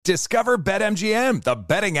Discover BetMGM, the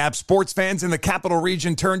betting app sports fans in the capital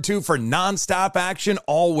region turn to for nonstop action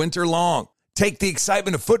all winter long. Take the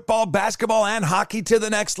excitement of football, basketball, and hockey to the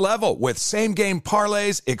next level with same-game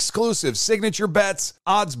parlays, exclusive signature bets,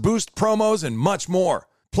 odds boost promos, and much more.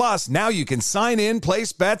 Plus, now you can sign in,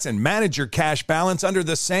 place bets, and manage your cash balance under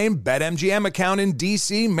the same BetMGM account in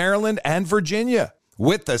D.C., Maryland, and Virginia.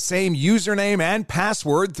 With the same username and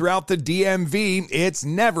password throughout the DMV, it's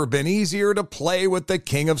never been easier to play with the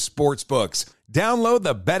king of sportsbooks. Download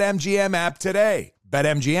the BetMGM app today.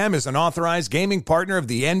 BetMGM is an authorized gaming partner of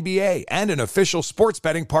the NBA and an official sports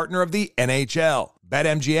betting partner of the NHL.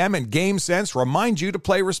 BetMGM and GameSense remind you to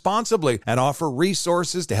play responsibly and offer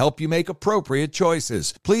resources to help you make appropriate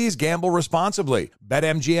choices. Please gamble responsibly.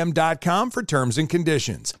 BetMGM.com for terms and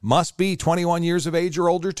conditions. Must be 21 years of age or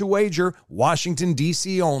older to wager. Washington,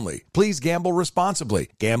 D.C. only. Please gamble responsibly.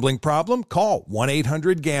 Gambling problem? Call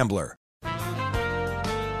 1-800-GAMBLER.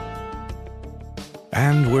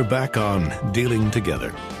 And we're back on Dealing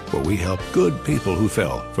Together, where we help good people who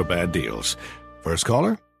fell for bad deals. First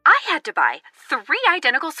caller? I had to buy 3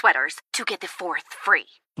 identical sweaters to get the 4th free.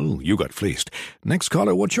 Ooh, you got fleeced. Next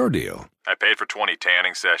caller, what's your deal? I paid for 20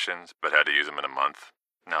 tanning sessions, but had to use them in a month.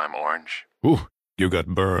 Now I'm orange. Ooh, you got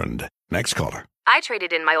burned. Next caller. I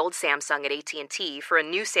traded in my old Samsung at AT&T for a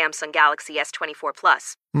new Samsung Galaxy S24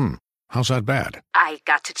 Plus. How's that bad? I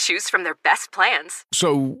got to choose from their best plans.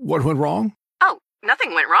 So, what went wrong? Oh,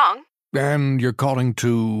 nothing went wrong. And you're calling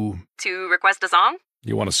to... To request a song?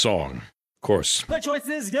 You want a song. Of course. The choice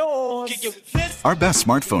is yours. Our best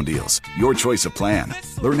smartphone deals. Your choice of plan.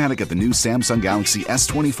 Learn how to get the new Samsung Galaxy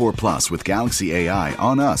S24 Plus with Galaxy AI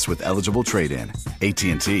on us with eligible trade-in.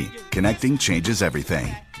 AT&T. Connecting changes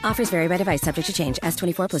everything. Offers vary by device. Subject to change.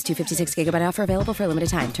 S24 plus 256 gigabyte offer available for a limited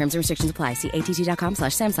time. Terms and restrictions apply. See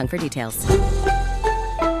att.com/Samsung for details.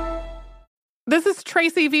 This is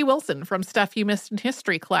Tracy V. Wilson from Stuff You Missed in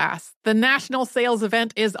History class. The national sales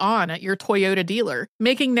event is on at your Toyota dealer,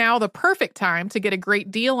 making now the perfect time to get a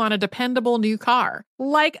great deal on a dependable new car.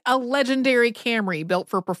 Like a legendary Camry built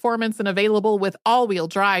for performance and available with all-wheel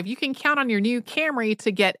drive, you can count on your new Camry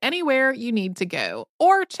to get anywhere you need to go.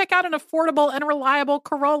 Or check out an affordable and reliable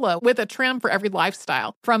Corolla with a trim for every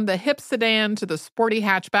lifestyle. From the hip sedan to the sporty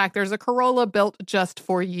hatchback, there's a Corolla built just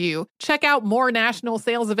for you. Check out more national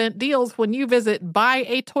sales event deals when you visit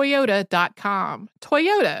buyatoyota.com.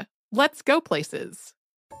 Toyota, let's go places.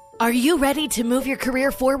 Are you ready to move your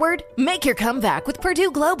career forward? Make your comeback with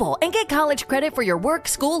Purdue Global and get college credit for your work,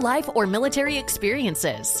 school life, or military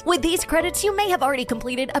experiences. With these credits, you may have already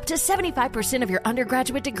completed up to 75% of your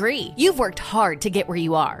undergraduate degree. You've worked hard to get where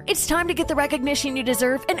you are. It's time to get the recognition you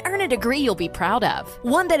deserve and earn a degree you'll be proud of.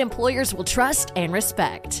 One that employers will trust and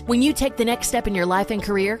respect. When you take the next step in your life and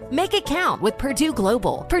career, make it count with Purdue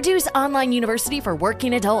Global, Purdue's online university for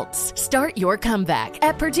working adults. Start your comeback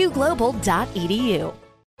at purdueglobal.edu.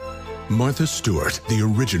 Martha Stewart, the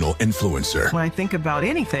original influencer. When I think about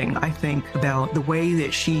anything, I think about the way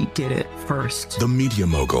that she did it first. The media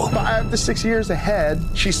mogul. 5 to 6 years ahead,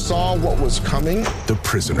 she saw what was coming. The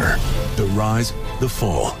prisoner. The rise, the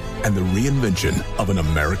fall, and the reinvention of an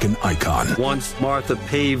American icon. Once Martha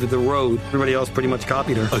paved the road, everybody else pretty much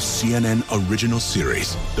copied her. A CNN original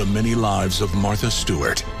series, The Many Lives of Martha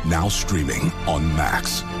Stewart, now streaming on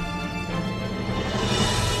Max.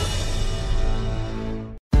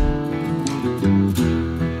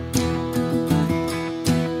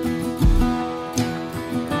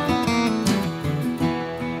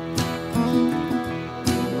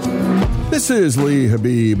 This is Lee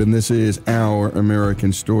Habib, and this is Our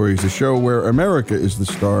American Stories, a show where America is the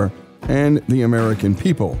star and the American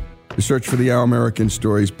people. To search for the Our American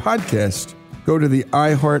Stories podcast, go to the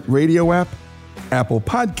iHeartRadio app, Apple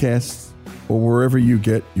Podcasts, or wherever you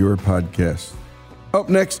get your podcasts. Up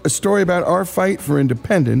next, a story about our fight for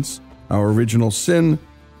independence, our original sin,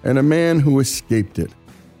 and a man who escaped it.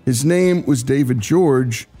 His name was David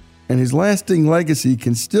George, and his lasting legacy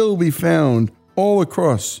can still be found all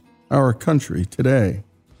across our country today.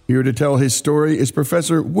 Here to tell his story is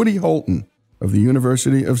Professor Woody Holton of the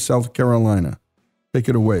University of South Carolina. Take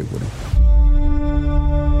it away, Woody.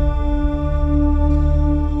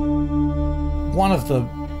 One of the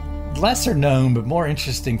lesser known but more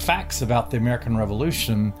interesting facts about the American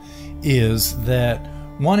Revolution is that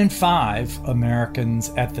 1 in 5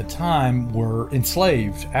 Americans at the time were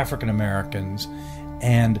enslaved African Americans,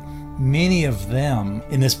 and many of them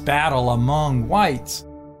in this battle among whites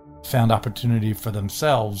found opportunity for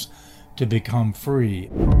themselves to become free.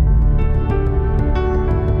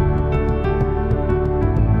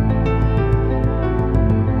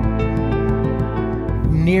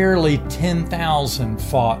 Nearly 10,000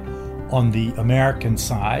 fought On the American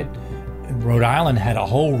side, Rhode Island had a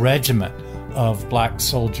whole regiment of black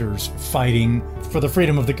soldiers fighting for the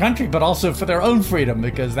freedom of the country, but also for their own freedom,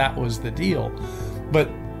 because that was the deal. But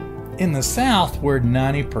in the South, where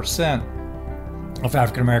 90% of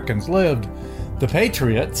African Americans lived, the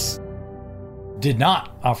Patriots did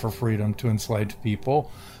not offer freedom to enslaved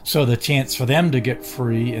people. So the chance for them to get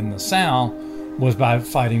free in the South was by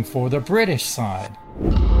fighting for the British side.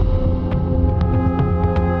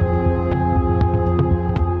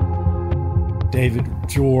 David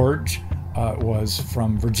George was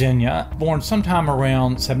from Virginia, born sometime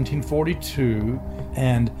around 1742,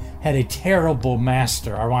 and had a terrible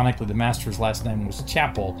master. Ironically, the master's last name was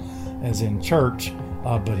Chapel, as in church,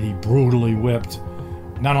 but he brutally whipped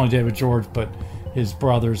not only David George, but his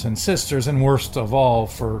brothers and sisters, and worst of all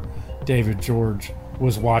for David George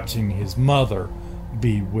was watching his mother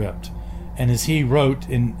be whipped. And as he wrote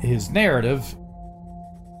in his narrative,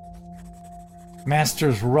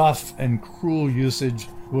 "Master's rough and cruel usage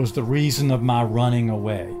was the reason of my running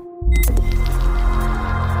away."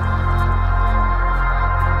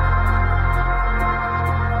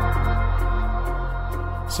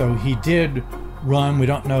 So he did run. We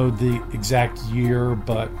don't know the exact year,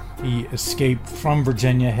 but he escaped from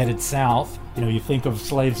Virginia, headed south. You know, you think of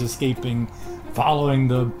slaves escaping, following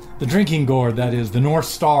the drinking gourd, that is, the North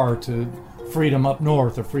Star, to freedom up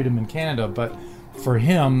north or freedom in Canada. But for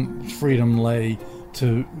him, freedom lay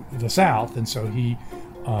to the south, and so he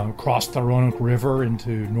crossed the Roanoke River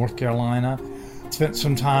into North Carolina, spent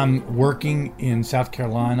some time working in South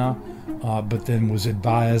Carolina, but then was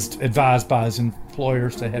advised by his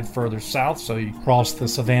employers to head further south, so he crossed the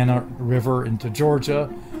Savannah River into Georgia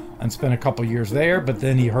and spent a couple years there. But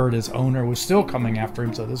then he heard his owner was still coming after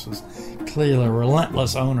him, so this was clearly a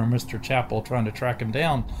relentless owner, Mr. Chapel, trying to track him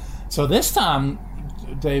down. So this time,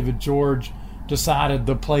 David George decided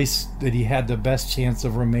the place that he had the best chance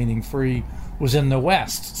of remaining free was in the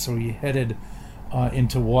west. So he headed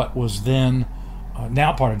into what was then,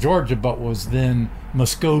 now part of Georgia, but was then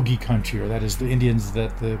Muskogee country, or that is the Indians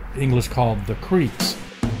that the English called the Creeks.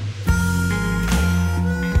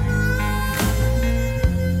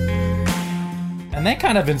 And they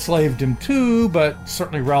kind of enslaved him too, but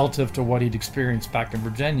certainly relative to what he'd experienced back in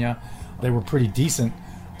Virginia, they were pretty decent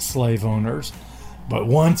slave owners. But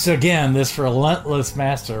once again, this relentless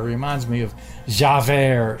master reminds me of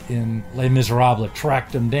Javert in Les Miserables.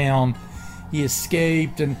 Tracked him down. He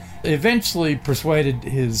escaped and eventually persuaded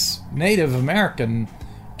his Native American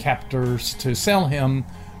captors to sell him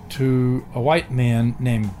to a white man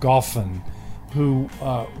named Goffin, who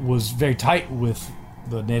was very tight with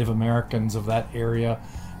the Native Americans of that area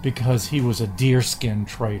because he was a deerskin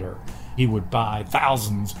trader. He would buy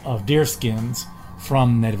thousands of deerskins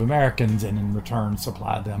from Native Americans and in return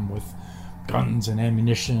supply them with guns and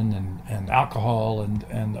ammunition and alcohol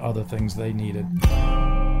and other things they needed.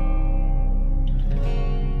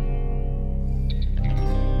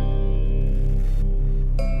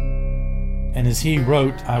 And as he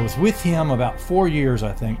wrote, "I was with him about 4 years,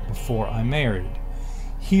 I think, before I married.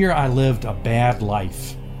 Here I lived a bad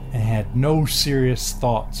life and had no serious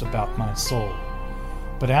thoughts about my soul.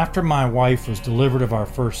 But after my wife was delivered of our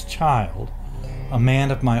first child, a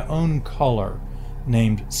man of my own color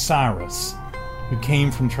named Cyrus, who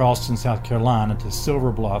came from Charleston, South Carolina to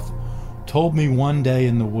Silver Bluff, told me one day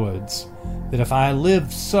in the woods that if I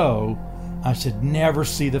lived so, I should never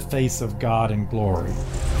see the face of God in glory.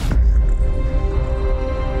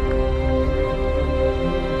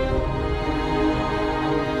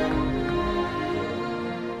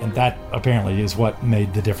 And that apparently is what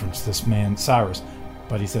made the difference, this man Cyrus.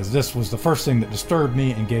 But he says, this was the first thing that disturbed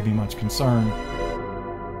me and gave me much concern.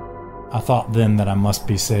 I thought then that I must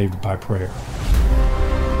be saved by prayer."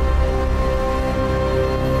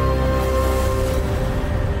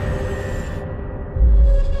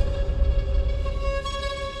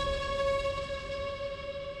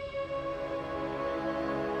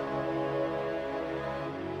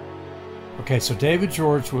 Okay, so David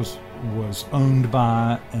George was owned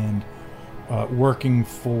by and working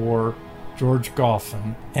for George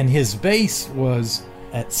Goffin, and his base was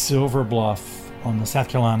at Silver Bluff on the South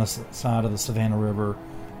Carolina side of the Savannah River,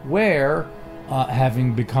 where,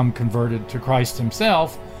 having become converted to Christ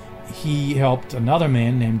himself, he helped another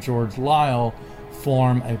man named George Liele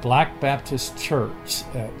form a Black Baptist church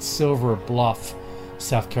at Silver Bluff,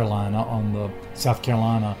 South Carolina, on the South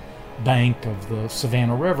Carolina bank of the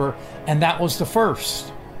Savannah River, and that was the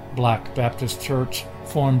first Black Baptist church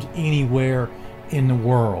formed anywhere in the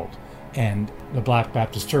world. And the Black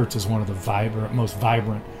Baptist Church is one of the most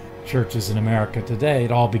vibrant churches in America today.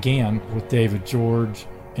 It all began with David George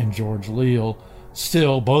and George Liele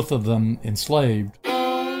still both of them enslaved.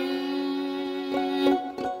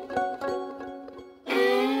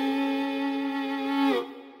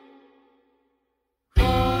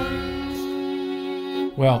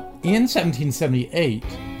 Well, in 1778,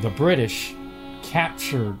 the British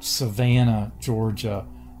captured Savannah, Georgia,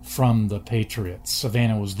 from the Patriots.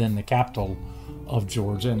 Savannah was then the capital of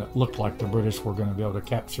Georgia, and it looked like the British were going to be able to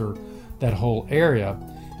capture that whole area.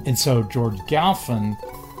 And so George Galpin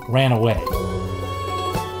ran away.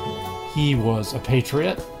 He was a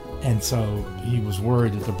patriot, and so he was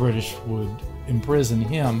worried that the British would imprison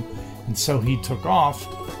him, and so he took off,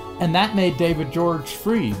 and that made David George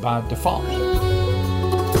free by default.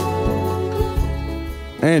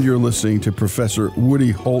 And you're listening to Professor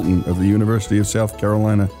Woody Holton of the University of South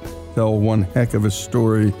Carolina tell one heck of a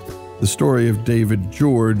story, the story of David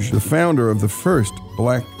George, the founder of the first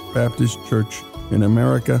Black Baptist Church in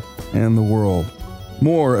America and the world.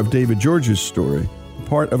 More of David George's story,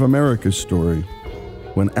 part of America's story,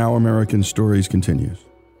 when Our American Stories continues.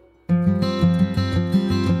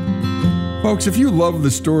 Folks, if you love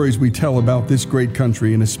the stories we tell about this great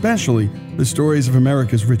country, and especially the stories of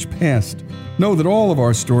America's rich past, know that all of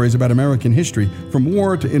our stories about American history, from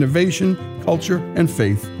war to innovation, culture, and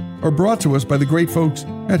faith, are brought to us by the great folks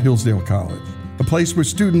at Hillsdale College, a place where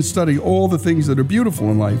students study all the things that are beautiful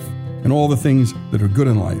in life and all the things that are good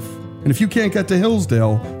in life. And if you can't get to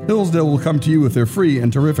Hillsdale, Hillsdale will come to you with their free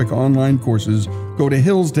and terrific online courses. Go to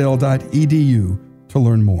hillsdale.edu to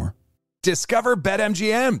learn more. Discover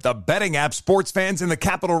BetMGM, the betting app sports fans in the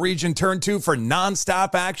capital region turn to for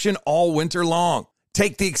nonstop action all winter long.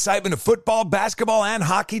 Take the excitement of football, basketball, and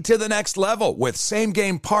hockey to the next level with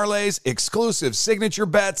same-game parlays, exclusive signature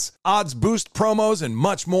bets, odds boost promos, and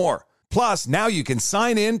much more. Plus, now you can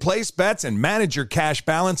sign in, place bets, and manage your cash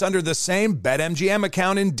balance under the same BetMGM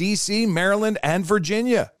account in D.C., Maryland, and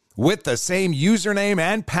Virginia. With the same username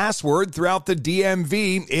and password throughout the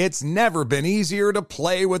DMV, it's never been easier to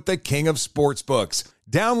play with the king of sportsbooks.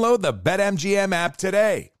 Download the BetMGM app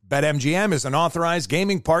today. BetMGM is an authorized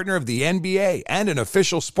gaming partner of the NBA and an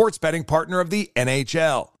official sports betting partner of the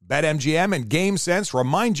NHL. BetMGM and GameSense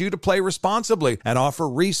remind you to play responsibly and offer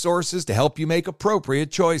resources to help you make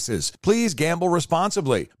appropriate choices. Please gamble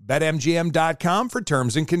responsibly. BetMGM.com for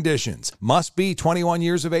terms and conditions. Must be 21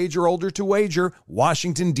 years of age or older to wager.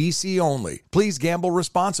 Washington, D.C. only. Please gamble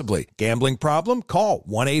responsibly. Gambling problem? Call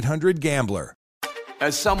 1-800-GAMBLER.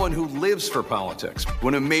 As someone who lives for politics,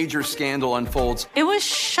 when a major scandal unfolds, it was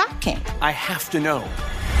shocking. I have to know,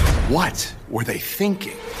 what were they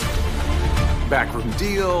thinking? Backroom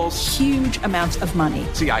deals, huge amounts of money,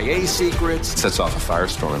 CIA secrets, sets off a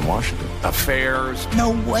firestorm in Washington, affairs.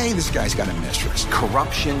 No way this guy's got a mistress.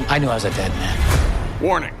 Corruption. I knew I was a dead man.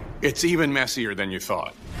 Warning, it's even messier than you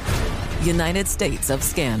thought. United States of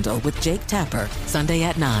Scandal with Jake Tapper, Sunday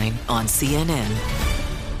at 9 on CNN.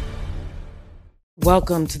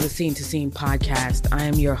 Welcome to the Scene to Scene podcast. I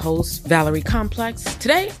am your host, Valerie Complex.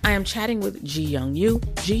 Today, I am chatting with Ji Young Yu.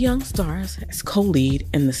 Ji Young stars as co-lead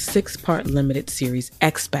in the 6-part limited series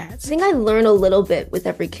Expats. I think I learn a little bit with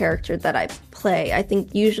every character that I play. I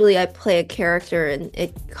think usually I play a character and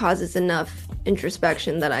it causes enough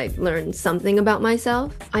introspection that I learn something about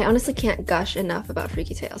myself. I honestly can't gush enough about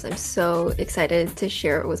Freaky Tales. I'm so excited to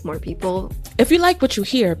share it with more people. If you like what you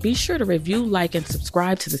hear, be sure to review, like, and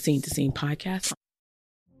subscribe to the Scene to Scene podcast.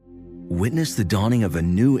 Witness the dawning of a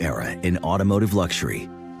new era in automotive luxury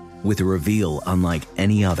with a reveal unlike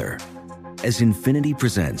any other as Infiniti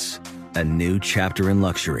presents a new chapter in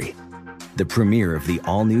luxury, the premiere of the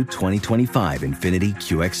all-new 2025 Infiniti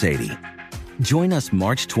QX80. Join us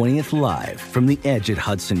March 20th live from the Edge at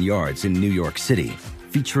Hudson Yards in New York City,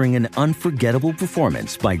 featuring an unforgettable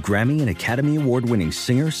performance by Grammy and Academy Award-winning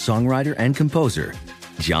singer, songwriter, and composer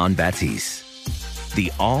Jon Batiste.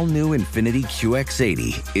 The all-new Infiniti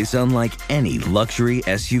QX80 is unlike any luxury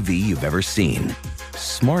SUV you've ever seen.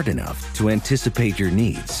 Smart enough to anticipate your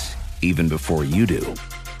needs, even before you do.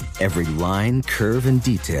 Every line, curve, and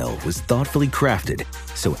detail was thoughtfully crafted,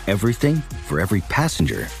 so everything for every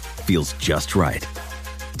passenger feels just right.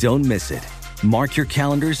 Don't miss it. Mark your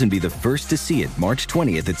calendars and be the first to see it March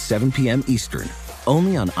 20th at 7 p.m. Eastern,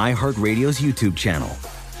 only on iHeartRadio's YouTube channel.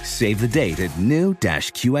 Save the date at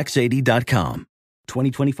new-QX80.com.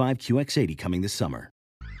 2025 QX80 coming this summer.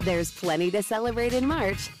 There's plenty to celebrate in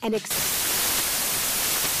March and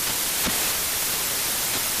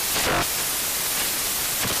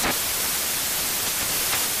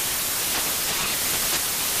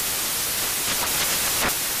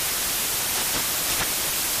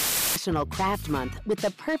National Craft Month with the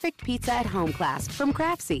perfect pizza at home class from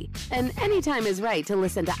Craftsy. And anytime is right to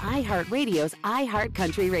listen to iHeartRadio's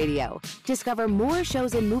iHeartCountry Radio. Discover more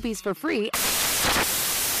shows and movies for free.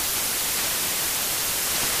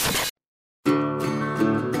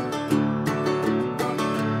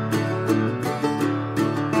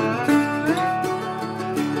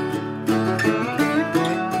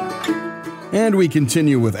 And we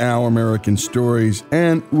continue with Our American Stories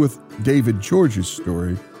and with David George's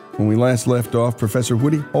story. When we last left off, Professor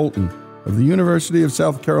Woody Holton of the University of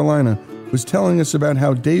South Carolina was telling us about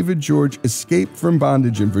how David George escaped from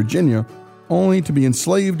bondage in Virginia, only to be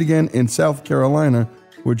enslaved again in South Carolina,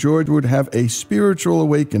 where George would have a spiritual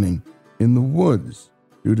awakening in the woods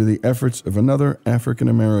due to the efforts of another African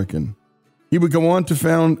American. He would go on to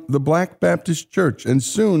found the Black Baptist Church, and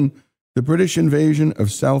soon the British invasion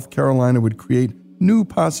of South Carolina would create new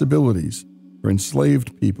possibilities for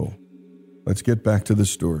enslaved people. Let's get back to the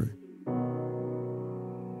story.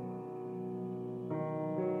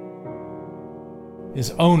 His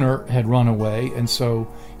owner had run away, and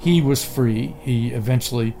so he was free. He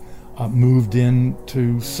eventually moved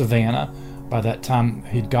into Savannah. By that time,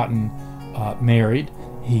 he'd gotten married.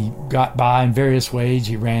 He got by in various ways.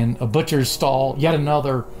 He ran a butcher's stall, yet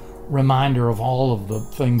another reminder of all of the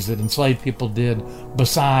things that enslaved people did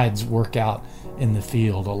besides work out in the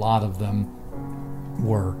field. A lot of them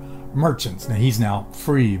were merchants. Now, he's now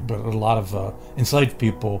free, but a lot of enslaved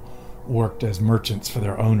people worked as merchants for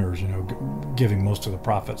their owners, giving most of the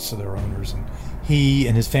profits to their owners. And he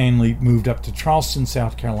and his family moved up to Charleston,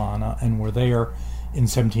 South Carolina, and were there in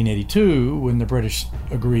 1782 when the British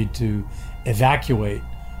agreed to evacuate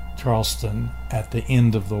Charleston at the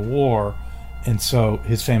end of the war. And so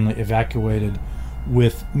his family evacuated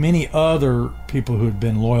with many other people who had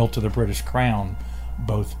been loyal to the British Crown,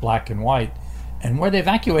 both black and white. And where they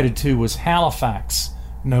evacuated to was Halifax,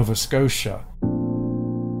 Nova Scotia.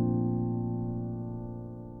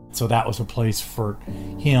 So that was a place for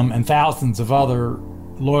him and thousands of other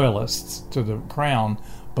loyalists to the Crown,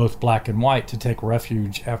 both black and white, to take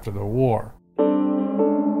refuge after the war.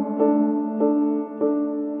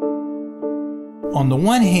 On the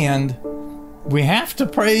one hand, we have to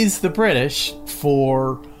praise the British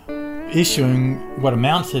for issuing what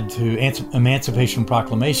amounted to emancipation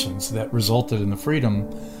proclamations that resulted in the freedom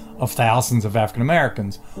of thousands of African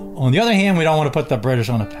Americans. On the other hand, we don't want to put the British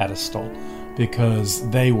on a pedestal because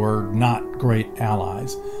they were not great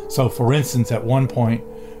allies. So, for instance, at one point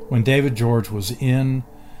when David George was in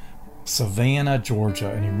Savannah,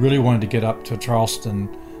 Georgia, and he really wanted to get up to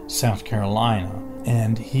Charleston, South Carolina,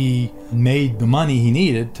 and he made the money he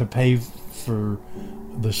needed to pay for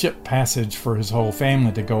the ship passage for his whole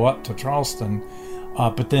family to go up to Charleston,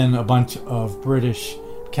 but then a bunch of British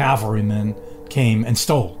cavalrymen came and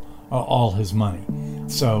stole all his money.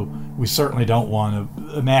 So we certainly don't want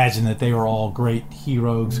to imagine that they were all great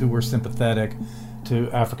heroes who were sympathetic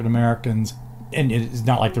to African Americans. And it's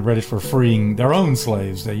not like the British were freeing their own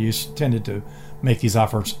slaves. They tended to make these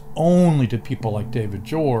offers only to people like David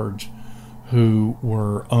George, who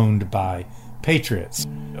were owned by patriots.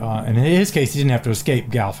 And in his case, he didn't have to escape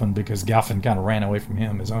Galphin because Galphin kind of ran away from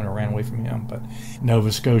him. His owner ran away from him. But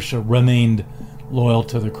Nova Scotia remained loyal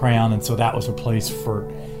to the Crown, and so that was a place for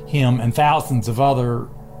him and thousands of other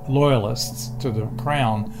loyalists to the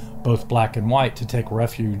Crown, both black and white, to take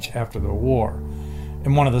refuge after the war.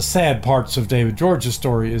 And one of the sad parts of David George's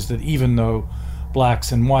story is that even though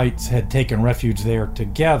blacks and whites had taken refuge there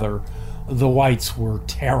together, the whites were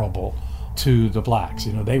terrible to the blacks.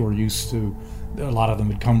 They were used to, a lot of them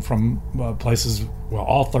had come from places,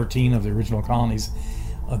 all 13 of the original colonies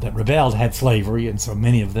that rebelled had slavery, and so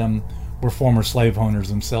many of them were former slave owners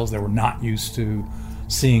themselves. They were not used to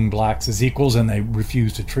seeing blacks as equals, and they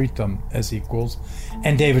refused to treat them as equals.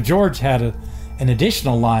 And David George had an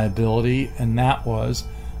additional liability, and that was,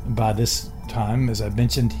 by this time, as I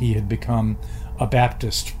mentioned, he had become a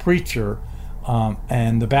Baptist preacher,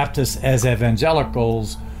 and the Baptists as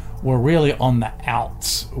evangelicals were really on the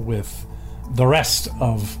outs with the rest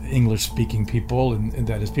of English-speaking people, and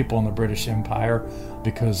that is people in the British Empire,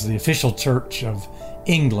 because the official church of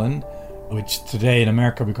England, which today in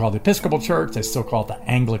America we call the Episcopal Church, they still call it the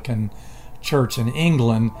Anglican Church in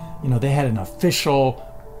England, they had an official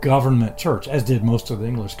government church, as did most of the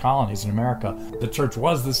English colonies in America. The church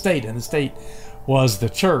was the state, and the state was the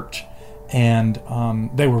church, and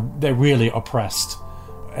they really oppressed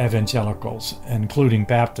evangelicals, including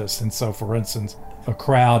Baptists. And so, for instance, a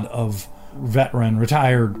crowd of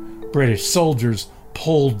retired British soldiers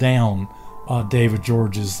pulled down David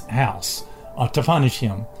George's house to punish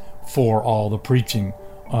him for all the preaching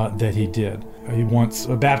that he did. He once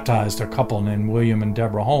baptized a couple named William and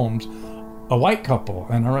Deborah Holmes, a white couple,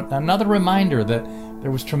 and another reminder that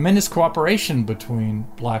there was tremendous cooperation between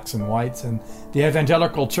blacks and whites, and the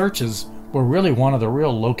evangelical churches were really one of the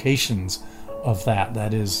real locations of that.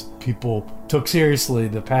 That is, people took seriously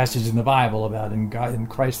the passage in the Bible about in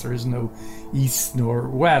Christ there is no east nor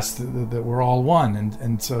west, that we're all one,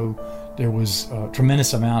 and so there was a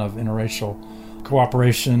tremendous amount of interracial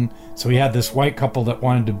cooperation. So he had this white couple that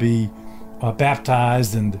wanted to be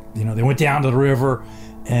baptized, and they went down to the river,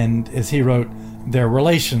 and as he wrote, their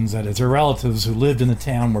relations, that is, their relatives who lived in the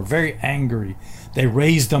town, were very angry. They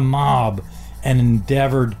raised a mob and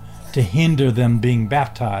endeavored to hinder them being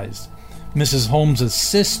baptized. Mrs. Holmes's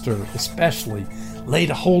sister especially laid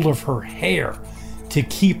hold of her hair to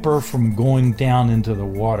keep her from going down into the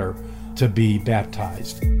water to be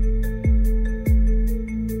baptized.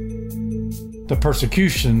 The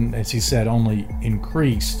persecution, as he said, only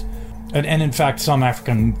increased. And in fact, some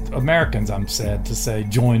African Americans, I'm sad to say,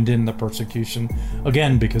 joined in the persecution,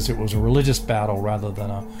 again, because it was a religious battle rather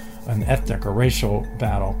than an ethnic or racial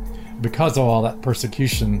battle. Because of all that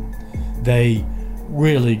persecution, they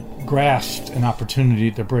really grasped an opportunity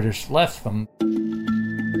the British left them.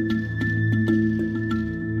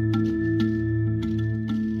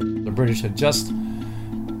 The British had just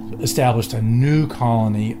established a new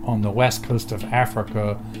colony on the west coast of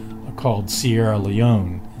Africa called Sierra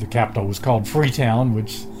Leone. The capital was called Freetown,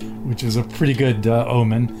 which is a pretty good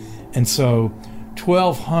omen. And so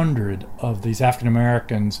 1,200 of these African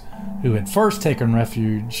Americans who had first taken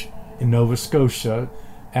refuge in Nova Scotia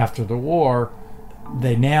after the war,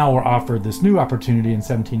 they now were offered this new opportunity in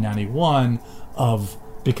 1791 of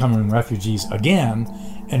becoming refugees again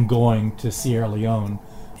and going to Sierra Leone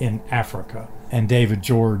in Africa. And David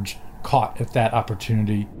George caught at that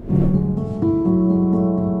opportunity.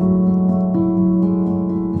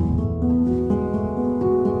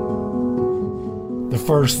 The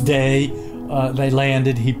first day they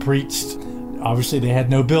landed, he preached. Obviously, they had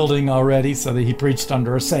no building already, so he preached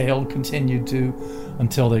under a sail, continued to,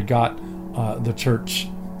 until they got the church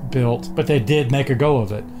built. But they did make a go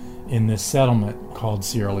of it in this settlement called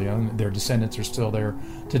Sierra Leone. Their descendants are still there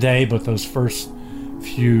today, but those first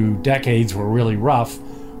few decades were really rough.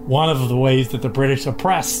 One of the ways that the British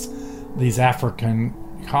oppressed these African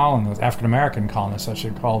American colonists, I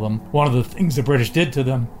should call them, one of the things the British did to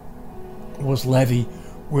them was levy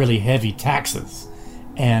really heavy taxes.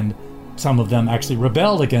 And some of them actually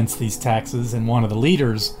rebelled against these taxes, and one of the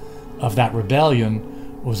leaders of that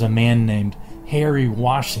rebellion was a man named Harry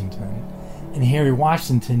Washington. And Harry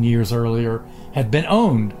Washington, years earlier, had been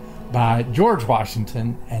owned by George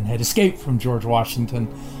Washington and had escaped from George Washington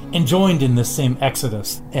and joined in this same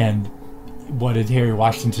exodus. And what did Harry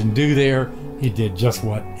Washington do there? He did just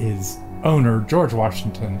what his owner, George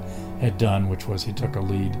Washington, had done, which was he took a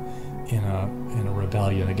lead in a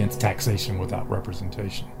rebellion against taxation without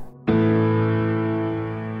representation.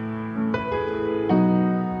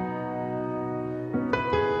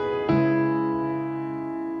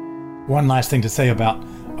 One last thing to say about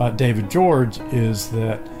David George is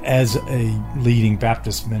that as a leading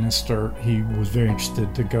Baptist minister, he was very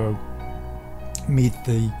interested to go meet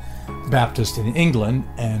the Baptist in England,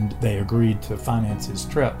 and they agreed to finance his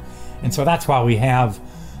trip. And so that's why we have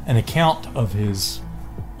an account of his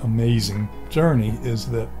amazing journey, is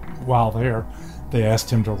that while there, they asked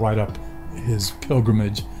him to write up his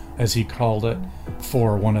pilgrimage, as he called it,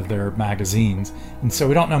 for one of their magazines. And so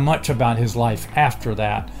we don't know much about his life after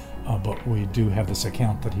that, but we do have this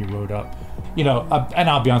account that he wrote up. And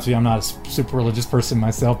I'll be honest with you, I'm not a super religious person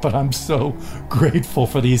myself, but I'm so grateful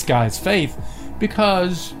for these guys' faith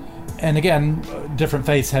because, and again, different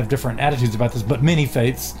faiths have different attitudes about this, but many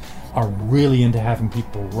faiths are really into having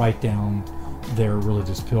people write down their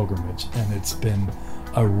religious pilgrimage, and it's been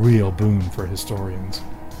a real boon for historians.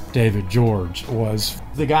 David George was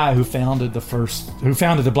the guy who founded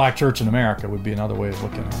the Black Church in America, would be another way of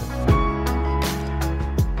looking at it.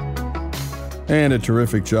 And a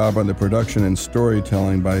terrific job on the production and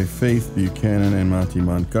storytelling by Faith Buchanan and Monty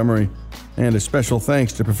Montgomery. And a special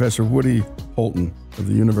thanks to Professor Woody Holton of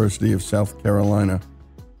the University of South Carolina.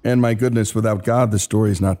 And my goodness, without God, the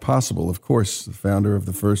story is not possible. Of course, the founder of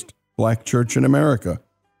the first Black church in America.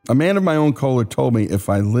 A man of my own color told me if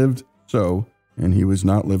I lived so, and he was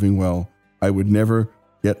not living well, I would never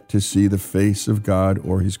get to see the face of God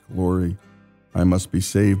or his glory. I must be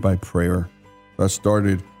saved by prayer. Thus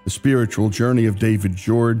started the spiritual journey of David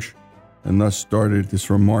George, and thus started this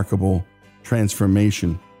remarkable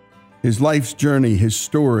transformation. His life's journey, his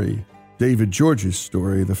story, David George's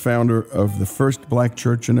story, the founder of the first Black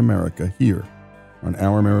church in America, here on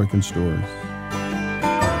Our American Stories.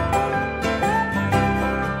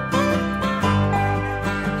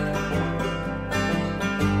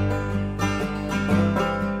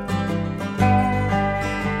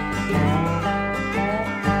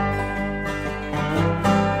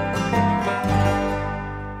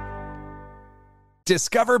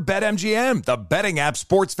 Discover BetMGM, the betting app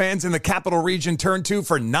sports fans in the capital region turn to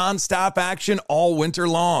for nonstop action all winter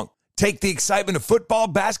long. Take the excitement of football,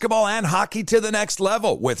 basketball, and hockey to the next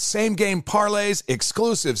level with same-game parlays,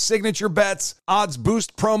 exclusive signature bets, odds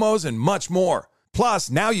boost promos, and much more.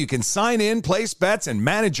 Plus, now you can sign in, place bets, and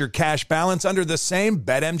manage your cash balance under the same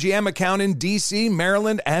BetMGM account in D.C.,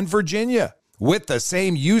 Maryland, and Virginia. With the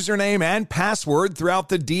same username and password throughout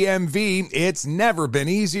the DMV, it's never been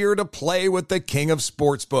easier to play with the king of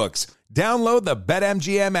sportsbooks. Download the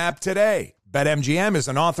BetMGM app today. BetMGM is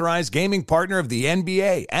an authorized gaming partner of the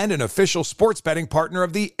NBA and an official sports betting partner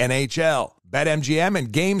of the NHL. BetMGM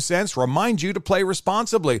and GameSense remind you to play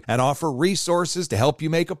responsibly and offer resources to help you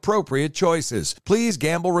make appropriate choices. Please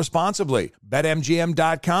gamble responsibly.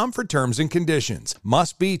 BetMGM.com for terms and conditions.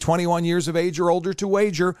 Must be 21 years of age or older to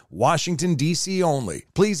wager. Washington, D.C. only.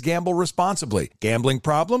 Please gamble responsibly. Gambling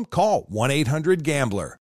problem? Call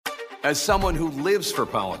 1-800-GAMBLER. As someone who lives for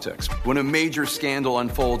politics, when a major scandal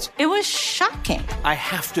unfolds, It was shocking. I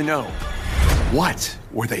have to know, what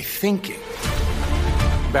were they thinking?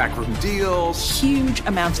 Backroom deals, Huge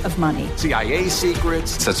amounts of money. CIA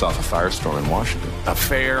secrets, Sets off a firestorm in Washington.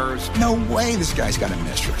 affairs, No way this guy's got a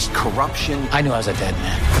mistress. corruption. I knew I was a dead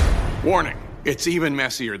man. Warning, it's even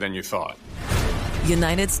messier than you thought.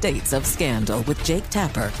 United States of Scandal with Jake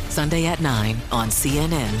Tapper, Sunday at 9 on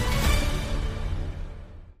CNN.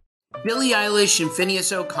 Billie Eilish and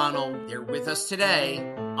Phineas O'Connell, they're with us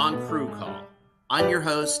today on Crew Call. I'm your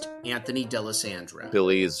host, Anthony D'Alessandro.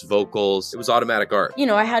 Billie's vocals, it was automatic art. You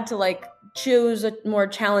know, I had to choose a more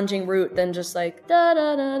challenging route than just da da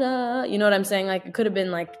da da. You know what I'm saying? It could have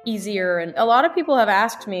been easier. And a lot of people have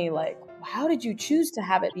asked me how did you choose to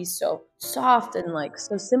have it be so soft and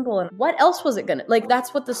so simple? And what else was it gonna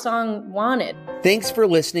that's what the song wanted. Thanks for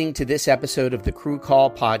listening to this episode of the Crew Call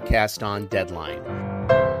podcast on Deadline.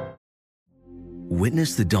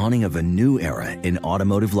 Witness the dawning of a new era in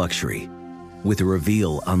automotive luxury with a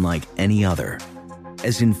reveal unlike any other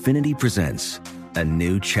as Infiniti presents a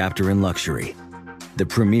new chapter in luxury, the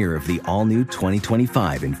premiere of the all-new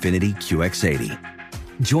 2025 Infiniti QX80.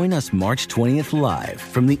 Join us March 20th live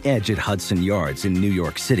from the Edge at Hudson Yards in New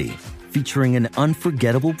York City, featuring an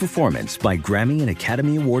unforgettable performance by Grammy and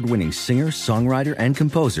Academy Award-winning singer, songwriter, and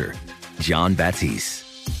composer, Jon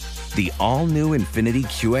Batiste. The all-new Infiniti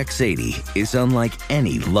QX80 is unlike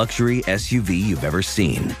any luxury SUV you've ever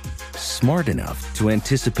seen. Smart enough to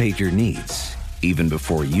anticipate your needs, even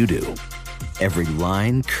before you do. Every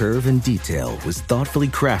line, curve, and detail was thoughtfully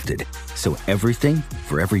crafted, so everything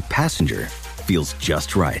for every passenger feels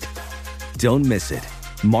just right. Don't miss it.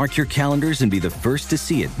 Mark your calendars and be the first to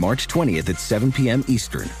see it March 20th at 7 p.m.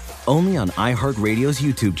 Eastern, only on iHeartRadio's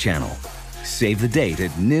YouTube channel. Save the date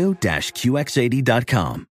at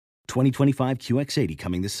new-QX80.com. 2025 QX80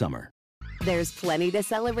 coming this summer. There's plenty to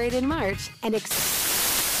celebrate in March and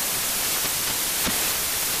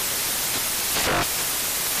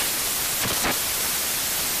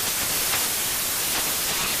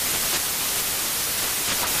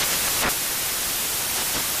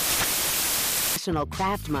National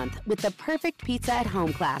Craft Month with the perfect pizza at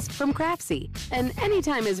home class from Craftsy. And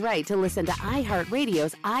anytime is right to listen to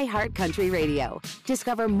iHeartRadio's iHeartCountry Radio.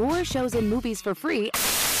 Discover more shows and movies for free.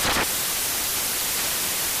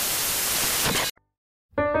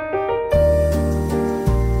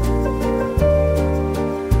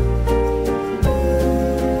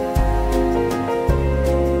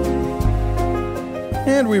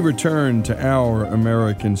 And we return to Our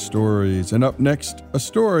American Stories. And up next, a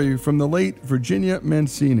story from the late Virginia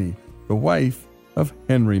Mancini, the wife of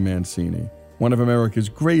Henry Mancini, one of America's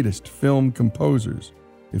greatest film composers.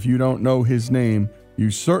 If you don't know his name,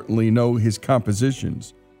 you certainly know his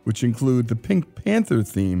compositions, which include the Pink Panther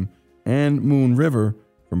theme and Moon River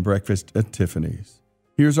from Breakfast at Tiffany's.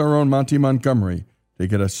 Here's our own Monty Montgomery to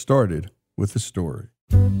get us started with the story.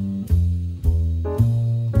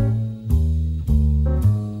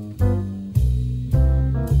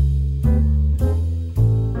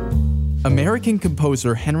 American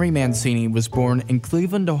composer Henry Mancini was born in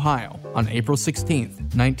Cleveland, Ohio on April 16,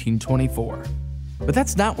 1924. But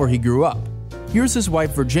that's not where he grew up. Here's his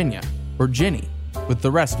wife Virginia, or Ginny, with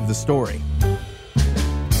the rest of the story.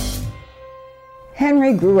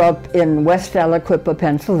 Henry grew up in West Aliquippa,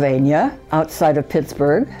 Pennsylvania, outside of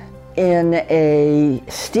Pittsburgh, in a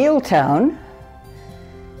steel town,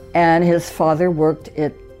 and his father worked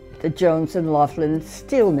at the Jones and Laughlin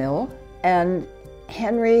steel mill, and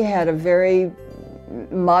Henry had a very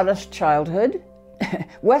modest childhood.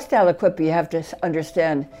 West Aliquippa, you have to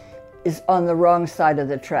understand, is on the wrong side of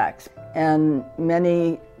the tracks, and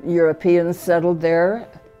many Europeans settled there,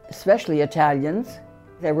 especially Italians.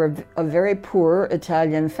 They were a very poor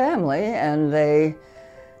Italian family, and they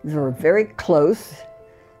were very close,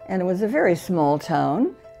 and it was a very small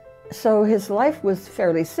town. So his life was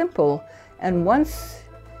fairly simple, and once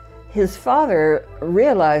his father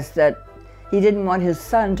realized that he didn't want his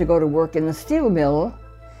son to go to work in the steel mill,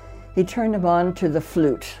 he turned him on to the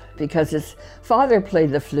flute, because his father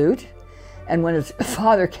played the flute, and when his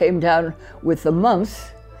father came down with the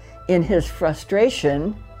mumps, in his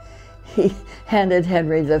frustration, he handed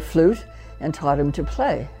Henry the flute and taught him to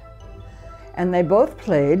play. And they both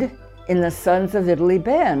played in the Sons of Italy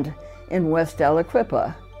band in West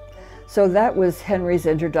Aliquippa. So that was Henry's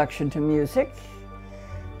introduction to music,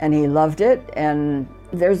 and he loved it. And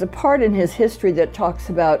there's a part in his history that talks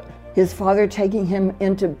about his father taking him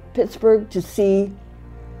into Pittsburgh to see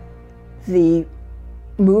the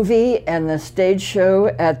movie and the stage show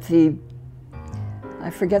at the, I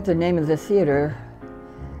forget the name of the theater,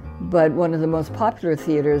 but one of the most popular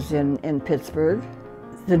theaters in Pittsburgh.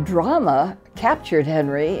 The drama captured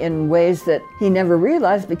Henry in ways that he never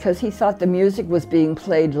realized, because he thought the music was being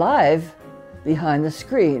played live behind the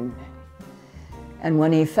screen. And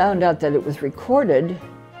when he found out that it was recorded,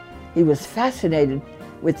 he was fascinated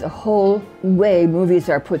with the whole way movies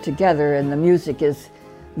are put together, and the music is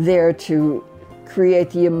there to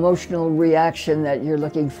create the emotional reaction that you're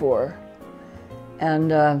looking for.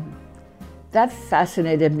 And that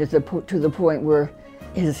fascinated him to the point where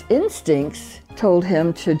his instincts told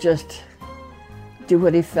him to just do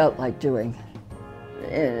what he felt like doing.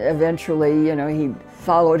 Eventually, he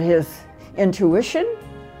followed his intuition,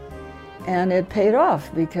 and it paid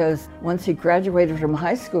off, because once he graduated from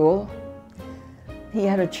high school, he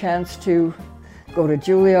had a chance to go to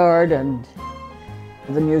Juilliard and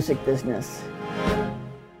the music business.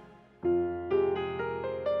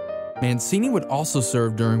 Mancini would also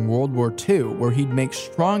serve during World War II, where he'd make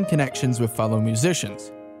strong connections with fellow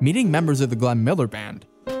musicians, meeting members of the Glenn Miller Band.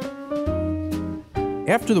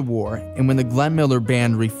 After the war, and when the Glenn Miller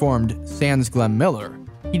Band reformed sans Glenn Miller,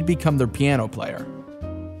 he'd become their piano player.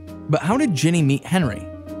 But how did Ginny meet Henry?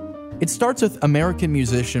 It starts with American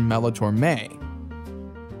musician Mel Torme.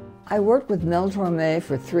 I worked with Mel Torme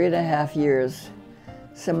for 3.5 years,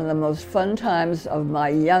 some of the most fun times of my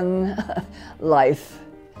young life.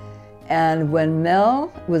 And when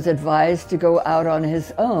Mel was advised to go out on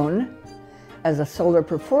his own as a solo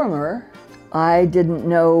performer, I didn't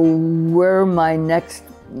know where my next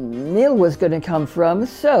meal was going to come from,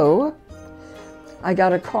 so I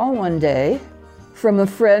got a call one day from a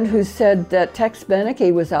friend who said that Tex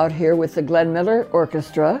Beneke was out here with the Glenn Miller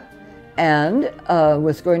Orchestra and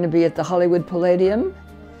was going to be at the Hollywood Palladium,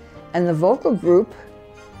 and the vocal group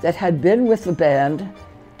that had been with the band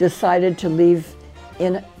decided to leave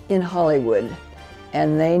in Hollywood,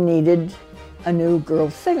 and they needed a new girl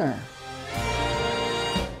singer.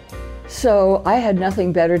 So I had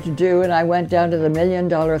nothing better to do, and I went down to the $1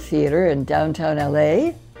 Million Theater in downtown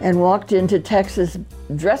LA and walked into Tex's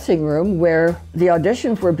dressing room where the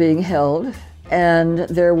auditions were being held, and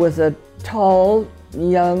there was a tall,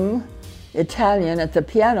 young Italian at the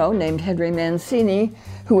piano named Henry Mancini,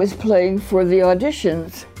 who was playing for the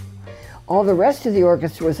auditions. All the rest of the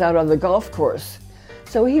orchestra was out on the golf course,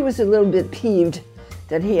 so he was a little bit peeved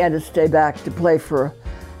that he had to stay back to play for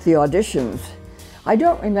the auditions. I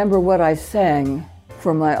don't remember what I sang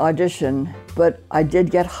for my audition, but I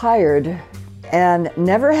did get hired. And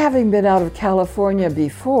never having been out of California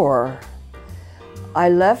before, I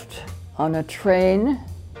left on a train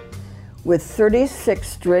with 36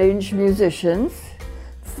 strange musicians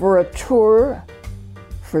for a tour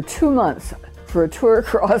for 2 months, for a tour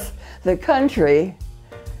across the country,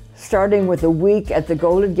 starting with a week at the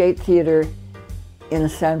Golden Gate Theater in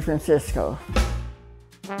San Francisco.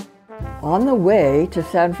 On the way to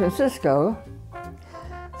San Francisco,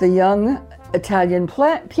 the young Italian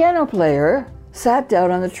piano player sat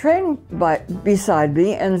down on the train beside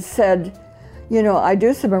me and said, I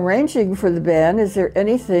do some arranging for the band. Is there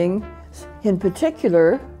anything in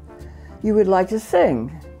particular you would like to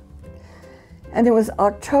sing? And it was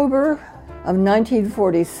October of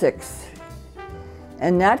 1946,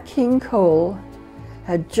 and Nat King Cole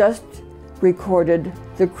had just recorded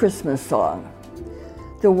the Christmas song,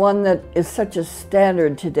 the one that is such a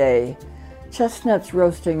standard today, Chestnuts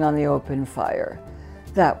Roasting on the Open Fire,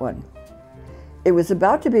 that one. It was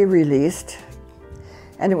about to be released,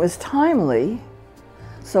 and it was timely,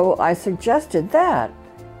 so I suggested that.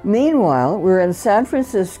 Meanwhile, we're in San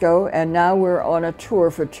Francisco, and now we're on a tour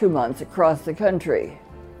for 2 months across the country.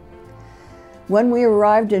 When we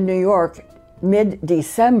arrived in New York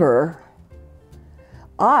mid-December,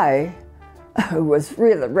 I was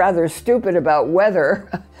really rather stupid about weather.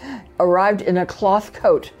 arrived in a cloth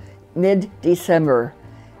coat mid-December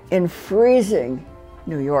in freezing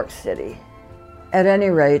New York City. At any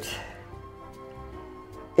rate,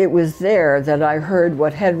 it was there that I heard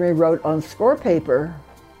what Henry wrote on score paper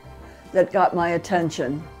that got my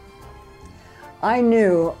attention. I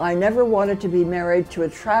knew I never wanted to be married to a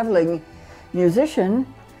traveling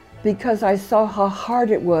musician because I saw how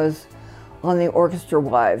hard it was on the orchestra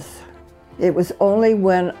wives. It was only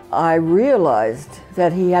when I realized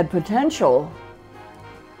that he had potential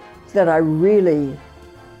that I really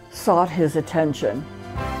sought his attention.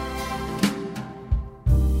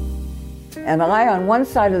 And I on one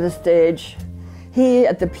side of the stage, he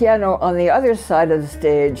at the piano on the other side of the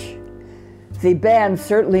stage. The band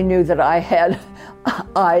certainly knew that I had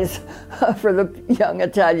eyes for the young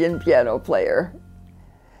Italian piano player.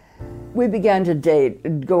 We began to date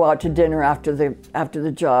and go out to dinner after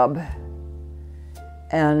the job.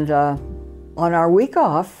 And on our week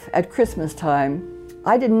off at Christmas time,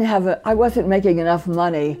 I wasn't making enough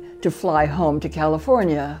money to fly home to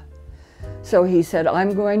California. So he said,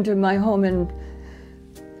 I'm going to my home in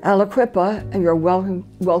Aliquippa, and you're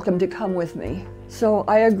welcome to come with me. So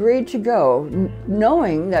I agreed to go,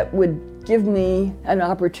 knowing that would give me an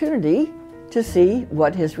opportunity to see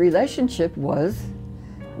what his relationship was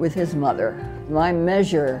with his mother. My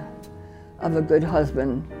measure of a good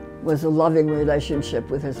husband was a loving relationship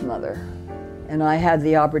with his mother. And I had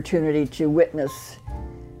the opportunity to witness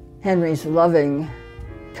Henry's loving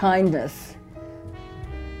kindness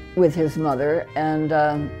with his mother, and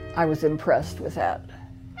I was impressed with that.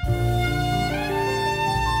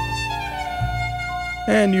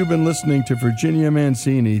 And you've been listening to Virginia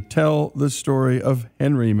Mancini tell the story of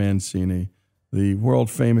Henry Mancini, the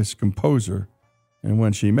world-famous composer. And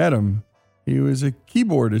when she met him, he was a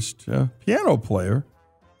keyboardist, a piano player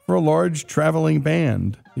for a large traveling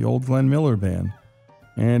band, the old Glenn Miller Band.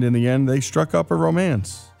 And in the end, they struck up a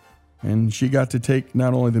romance. And she got to take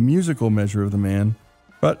not only the musical measure of the man,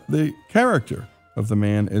 but the character of the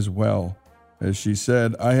man as well. As she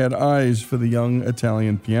said, I had eyes for the young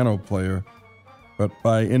Italian piano player, but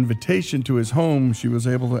by invitation to his home, she was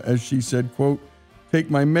able to, as she said, quote,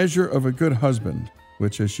 take my measure of a good husband,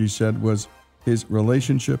 which, as she said, was his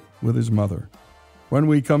relationship with his mother. When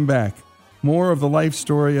we come back, more of the life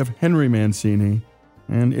story of Henry Mancini,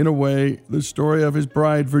 and in a way, the story of his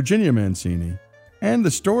bride, Virginia Mancini, and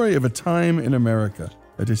the story of a time in America,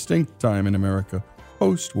 a distinct time in America,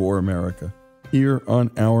 post-war America, here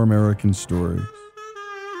on Our American Stories.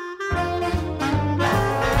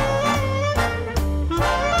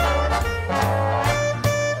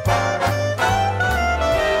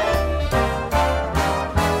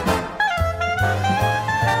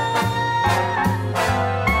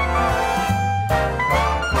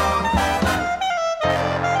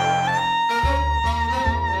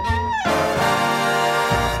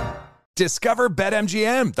 Discover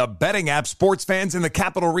BetMGM, the betting app sports fans in the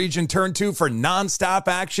capital region turn to for nonstop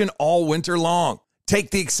action all winter long.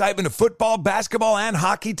 Take the excitement of football, basketball, and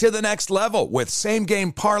hockey to the next level with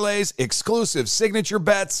same-game parlays, exclusive signature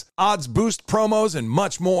bets, odds boost promos, and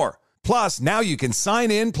much more. Plus, now you can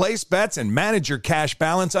sign in, place bets, and manage your cash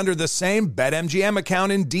balance under the same BetMGM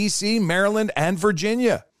account in D.C., Maryland, and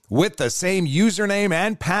Virginia. With the same username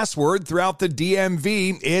and password throughout the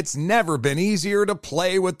DMV, it's never been easier to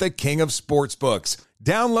play with the king of sportsbooks.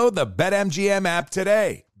 Download the BetMGM app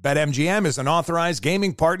today. BetMGM is an authorized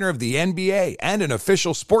gaming partner of the NBA and an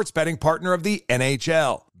official sports betting partner of the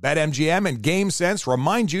NHL. BetMGM and GameSense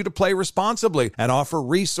remind you to play responsibly and offer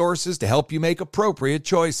resources to help you make appropriate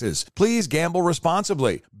choices. Please gamble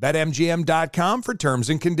responsibly. BetMGM.com for terms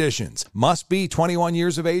and conditions. Must be 21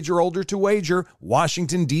 years of age or older to wager.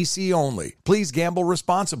 Washington, D.C. only. Please gamble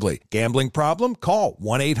responsibly. Gambling problem? Call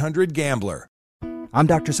 1-800-GAMBLER. I'm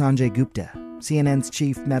Dr. Sanjay Gupta, CNN's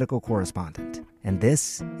chief medical correspondent, and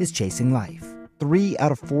this is Chasing Life. 3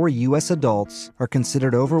 out of 4 U.S. adults are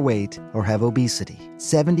considered overweight or have obesity.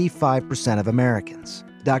 75% of Americans.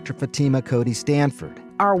 Dr. Fatima Cody Stanford.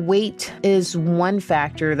 Our weight is one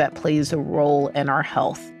factor that plays a role in our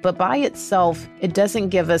health, but by itself, it doesn't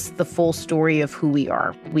give us the full story of who we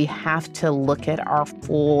are. We have to look at our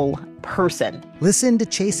full person. Listen to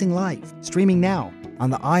Chasing Life, streaming now on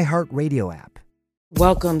the iHeartRadio app.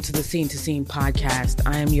 Welcome to the Scene to Scene podcast.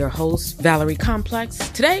 I am your host, Valerie Complex.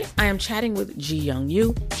 Today, I am chatting with Ji Young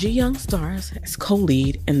Yu. Ji Young stars as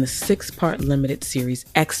co-lead in the 6-part limited series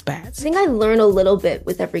Expats. I think I learn a little bit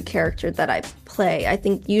with every character that I play. I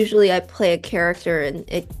think usually I play a character and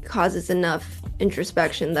it causes enough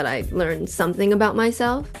introspection that I learn something about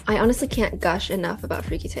myself. I honestly can't gush enough about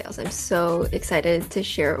Freaky Tales. I'm so excited to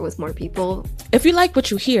share it with more people. If you like what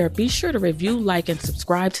you hear, be sure to review, like, and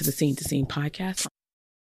subscribe to the Scene to Scene podcast.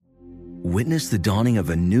 Witness the dawning of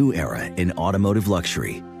a new era in automotive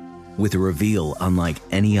luxury with a reveal unlike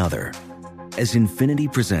any other as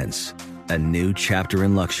Infiniti presents a new chapter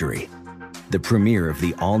in luxury, the premiere of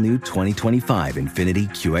the all-new 2025 Infiniti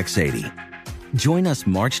QX80. Join us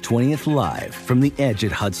March 20th live from the Edge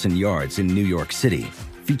at Hudson Yards in New York City,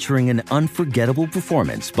 featuring an unforgettable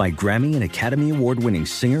performance by Grammy and Academy Award-winning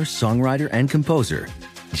singer, songwriter, and composer,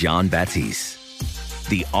 Jon Batiste.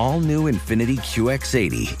 The all-new Infiniti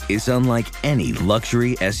QX80 is unlike any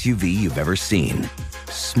luxury SUV you've ever seen.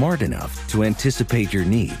 Smart enough to anticipate your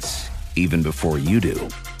needs, even before you do.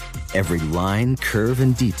 Every line, curve,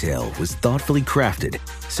 and detail was thoughtfully crafted,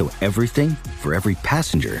 so everything for every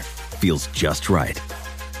passenger feels just right.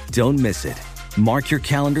 Don't miss it. Mark your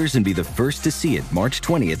calendars and be the first to see it March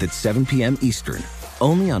 20th at 7 p.m. Eastern,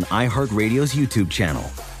 only on iHeartRadio's YouTube channel.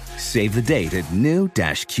 Save the date at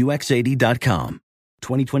new-QX80.com.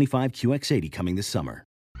 2025 QX80 coming this summer.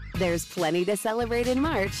 There's plenty to celebrate in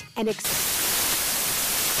March and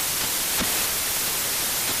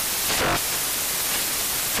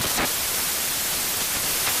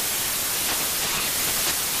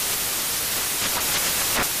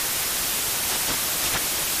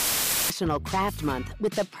Craft Month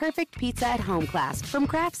with the perfect pizza at home class from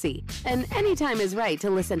Craftsy. And anytime is right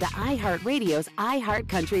to listen to iHeartRadio's iHeart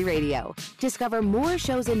Country Radio. Discover more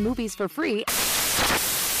shows and movies for free.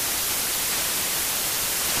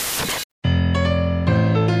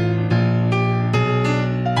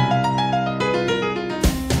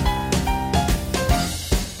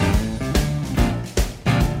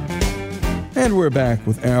 And we're back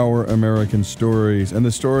with Our American Stories and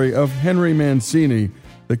the story of Henry Mancini,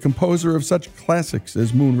 the composer of such classics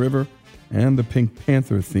as Moon River and the Pink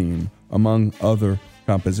Panther theme, among other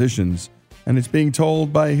compositions. And it's being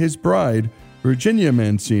told by his bride, Virginia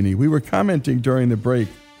Mancini. We were commenting during the break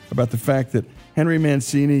about the fact that Henry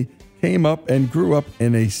Mancini came up and grew up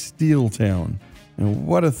in a steel town. And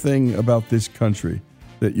what a thing about this country,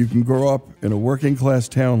 that you can grow up in a working class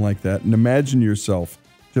town like that and imagine yourself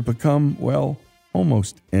to become, well,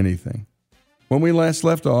 almost anything. When we last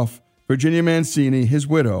left off, Virginia Mancini, his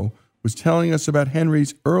widow, was telling us about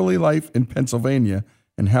Henry's early life in Pennsylvania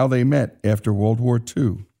and how they met after World War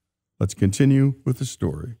II. Let's continue with the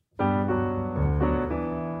story.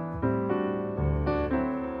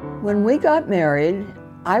 When we got married,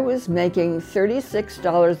 I was making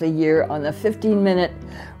 $36 a year on the 15-minute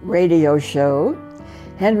radio show.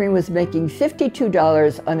 Henry was making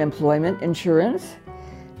 $52 unemployment insurance,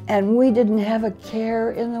 and we didn't have a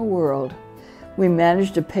care in the world. We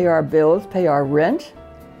managed to pay our bills, pay our rent.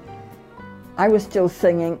 I was still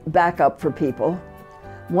singing backup for people.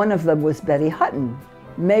 One of them was Betty Hutton,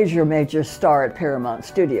 major star at Paramount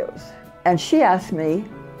Studios. And she asked me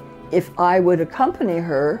if I would accompany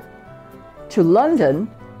her to London,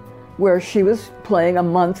 where she was playing a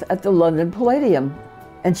month at the London Palladium.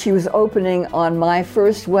 And she was opening on my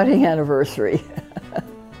first wedding anniversary.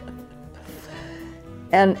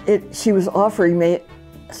 And she was offering me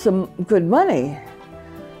some good money.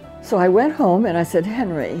 So I went home and I said,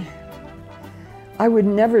 Henry, I would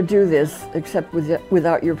never do this except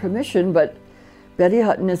without your permission, but Betty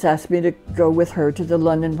Hutton has asked me to go with her to the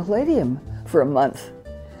London Palladium for a month.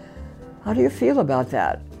 How do you feel about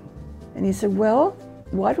that? And he said, well,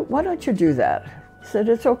 why don't you do that? I said,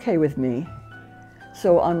 it's okay with me.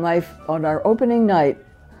 So on our opening night,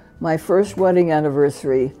 my first wedding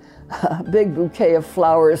anniversary, a big bouquet of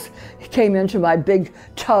flowers came into my big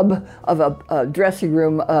tub of a dressing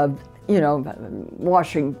room,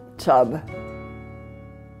 washing tub.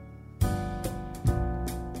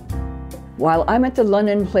 While I'm at the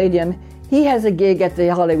London Palladium, he has a gig at the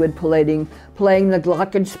Hollywood Palladium playing the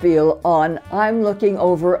glockenspiel on I'm Looking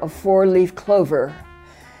Over a Four-Leaf Clover.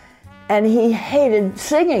 And he hated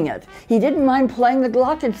singing it. He didn't mind playing the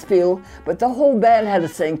glockenspiel, but the whole band had to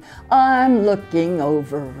sing, I'm looking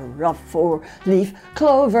over a four-leaf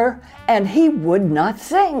clover, and he would not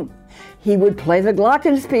sing. He would play the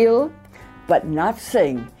glockenspiel, but not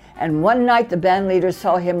sing. And one night the band leader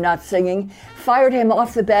saw him not singing, fired him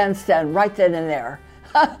off the bandstand right then and there.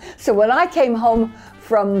 So when I came home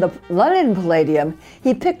from the London Palladium,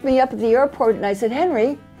 he picked me up at the airport and I said,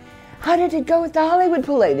 Henry, how did it go at the Hollywood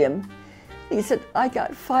Palladium? He said, I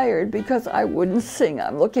got fired because I wouldn't sing.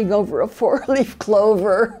 I'm looking over a four-leaf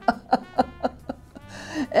clover.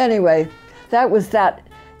 Anyway, that was that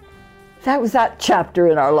chapter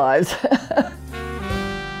in our lives.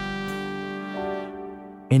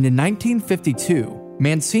 And in 1952,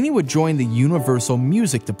 Mancini would join the Universal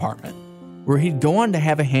Music Department, where he'd go on to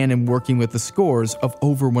have a hand in working with the scores of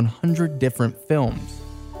over 100 different films.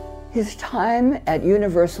 His time at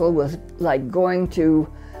Universal was like going to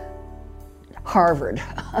Harvard.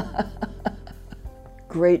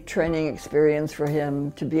 Great training experience for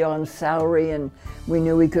him to be on salary, and we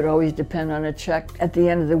knew we could always depend on a check at the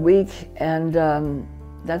end of the week, and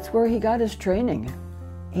that's where he got his training.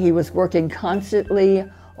 He was working constantly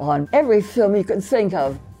on every film you could think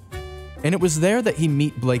of. And it was there that he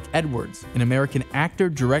met Blake Edwards, an American actor,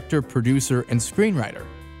 director, producer, and screenwriter.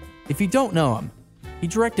 If you don't know him, he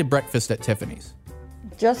directed Breakfast at Tiffany's.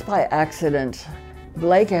 Just by accident,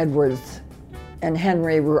 Blake Edwards and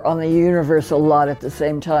Henry were on the Universal lot at the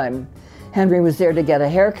same time. Henry was there to get a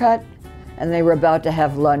haircut, and they were about to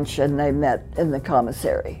have lunch, and they met in the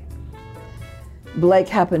commissary. Blake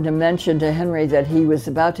happened to mention to Henry that he was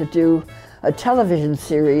about to do a television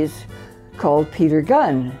series called Peter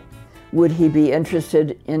Gunn. Would he be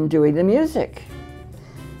interested in doing the music?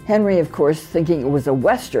 Henry, of course, thinking it was a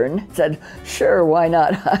Western, said, "Sure, why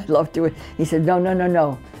not? I'd love to." He said,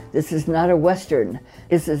 No. This is not a Western.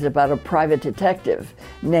 This is about a private detective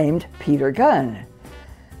named Peter Gunn.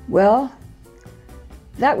 Well,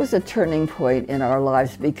 that was a turning point in our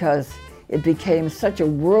lives because it became such a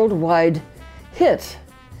worldwide hit.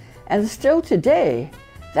 And still today,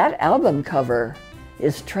 that album cover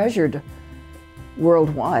is treasured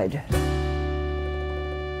worldwide.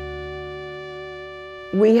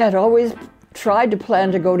 We had always tried to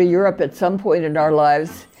plan to go to Europe at some point in our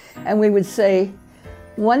lives, and we would say,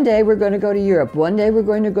 one day we're going to go to Europe, one day we're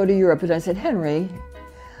going to go to Europe. And I said, Henry,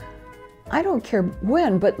 I don't care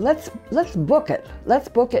when, but let's book it. Let's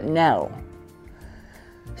book it now.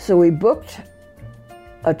 So we booked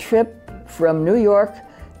a trip from New York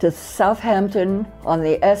to Southampton on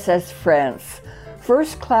the SS France.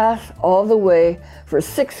 First class all the way for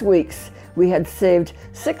 6 weeks. We had saved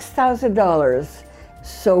 $6,000.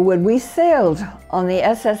 So when we sailed on the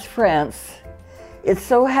SS France, it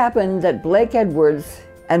so happened that Blake Edwards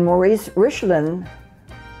and Maurice Richelin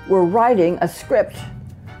were writing a script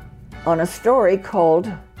on a story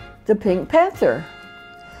called The Pink Panther.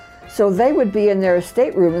 So they would be in their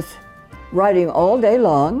staterooms writing all day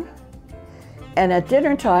long, and at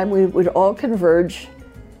dinner time we would all converge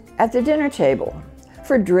at the dinner table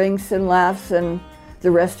for drinks and laughs and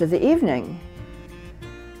the rest of the evening.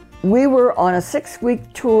 We were on a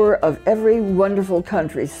 6-week tour of every wonderful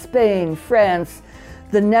country: Spain, France,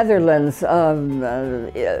 the Netherlands,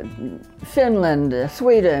 Finland,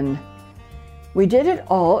 Sweden. We did it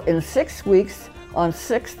all in 6 weeks on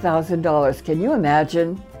 $6,000. Can you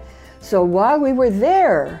imagine? So while we were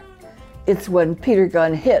there, it's when Peter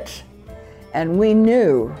Gunn hit, and we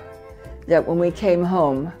knew that when we came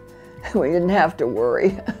home, we didn't have to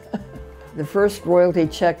worry. The first royalty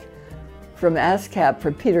check from ASCAP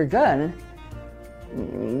for Peter Gunn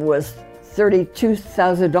was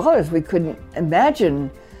 $32,000. We couldn't imagine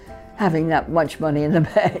having that much money in the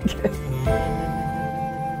bank.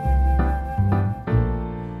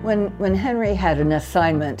 When Henry had an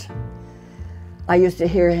assignment, I used to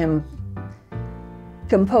hear him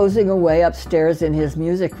composing away upstairs in his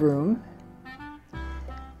music room,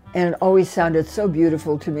 and it always sounded so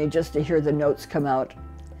beautiful to me just to hear the notes come out.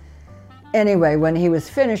 Anyway, when he was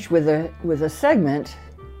finished with a segment,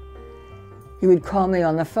 he would call me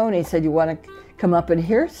on the phone. He said, "You want to come up and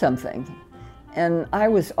hear something?" And I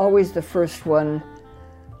was always the first one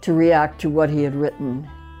to react to what he had written.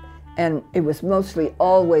 And it was mostly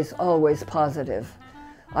always positive.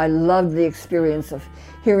 I loved the experience of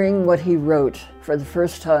hearing what he wrote for the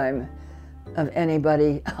first time of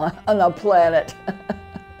anybody on the planet.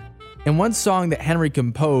 And one song that Henry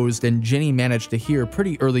composed and Ginny managed to hear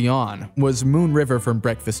pretty early on was Moon River from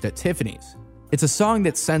Breakfast at Tiffany's. It's a song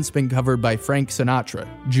that's since been covered by Frank Sinatra,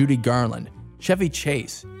 Judy Garland, Chevy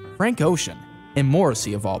Chase, Frank Ocean, and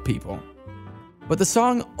Morrissey of all people. But the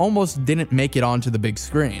song almost didn't make it onto the big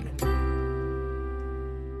screen.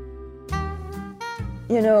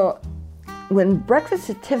 You know, when Breakfast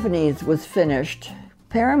at Tiffany's was finished,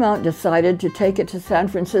 Paramount decided to take it to San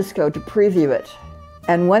Francisco to preview it.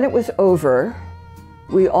 And when it was over,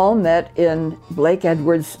 we all met in Blake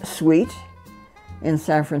Edwards' suite in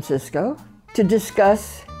San Francisco to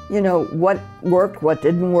discuss, what worked, what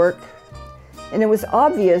didn't work. And it was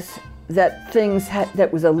obvious that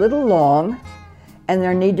that was a little long, and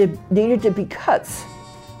there needed to be cuts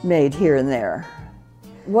made here and there.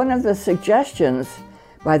 One of the suggestions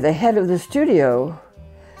by the head of the studio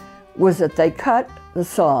was that they cut the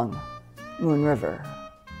song, Moon River.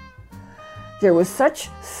 There was such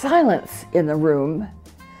silence in the room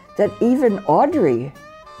that even Audrey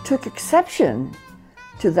took exception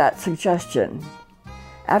to that suggestion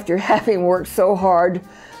after having worked so hard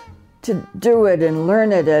to do it and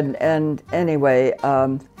learn it. And anyway,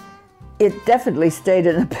 it definitely stayed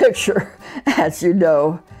in the picture, as you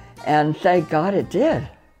know, and thank God it did.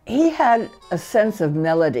 He had a sense of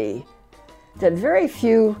melody that very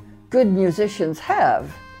few good musicians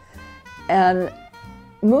have. And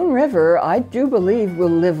Moon River, I do believe, will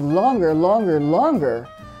live longer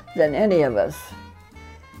than any of us.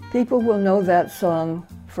 People will know that song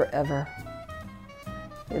forever.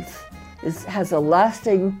 It has a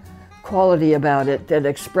lasting quality about it that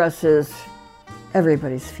expresses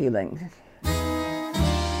everybody's feeling.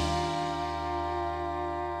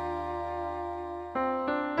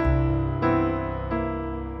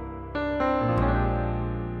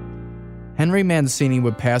 Henry Mancini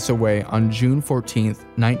would pass away on June 14,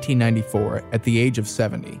 1994, at the age of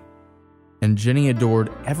 70. And Ginny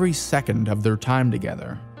adored every second of their time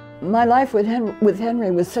together. My life with Henry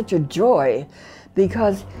was such a joy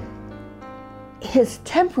because his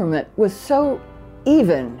temperament was so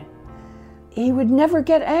even. He would never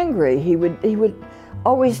get angry. He would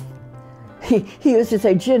always, he used to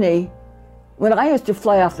say, Ginny, when I used to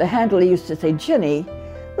fly off the handle, he used to say, Ginny,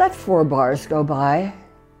 let 4 bars go by.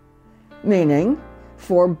 Meaning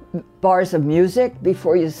 4 bars of music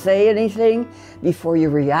before you say anything, before you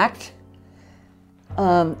react.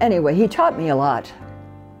 Anyway, he taught me a lot.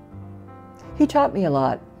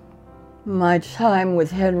 My time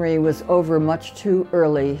with Henry was over much too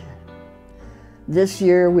early. This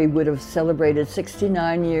year we would have celebrated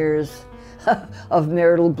 69 years of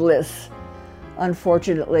marital bliss.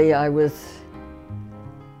 Unfortunately, I was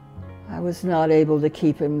not able to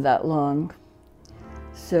keep him that long.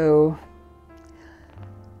 So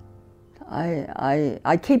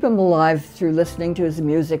I keep him alive through listening to his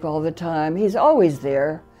music all the time. He's always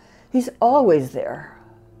there.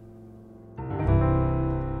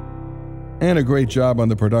 And a great job on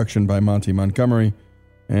the production by Monty Montgomery.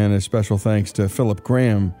 And a special thanks to Philip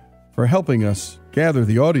Graham for helping us gather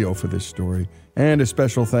the audio for this story. And a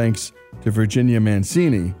special thanks to Virginia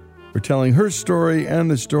Mancini for telling her story and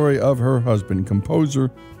the story of her husband, composer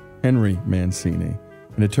Henry Mancini.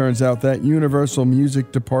 And it turns out that Universal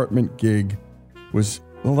Music Department gig was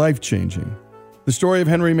life-changing. The story of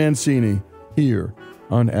Henry Mancini here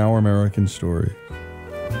on Our American Story.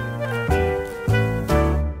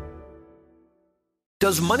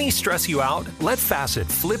 Does money stress you out? Let Facet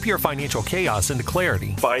flip your financial chaos into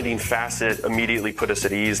clarity. Finding Facet immediately put us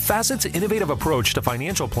at ease. Facet's innovative approach to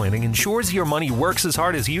financial planning ensures your money works as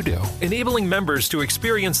hard as you do, enabling members to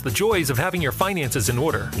experience the joys of having your finances in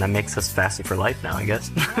order. And that makes us Facet for life now, I guess.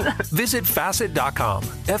 Visit Facet.com,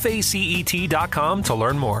 FACET.com to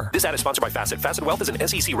learn more. This ad is sponsored by Facet. Facet Wealth is an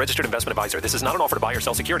SEC registered investment advisor. This is not an offer to buy or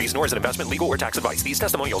sell securities, nor is it investment, legal, or tax advice. These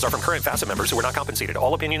testimonials are from current Facet members who are not compensated.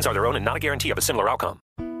 All opinions are their own and not a guarantee of a similar outcome.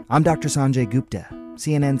 I'm Dr. Sanjay Gupta,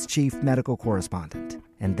 CNN's chief medical correspondent,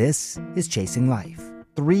 and this is Chasing Life.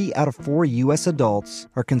 3 out of 4 U.S. adults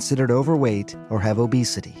are considered overweight or have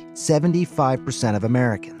obesity. 75% of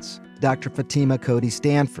Americans. Dr. Fatima Cody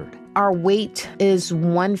Stanford. Our weight is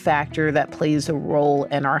one factor that plays a role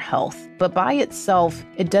in our health, but by itself,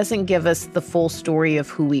 it doesn't give us the full story of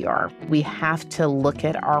who we are. We have to look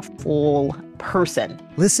at our full person.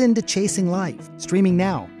 Listen to Chasing Life, streaming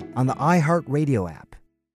now on the iHeartRadio app.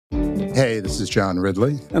 Hey, this is John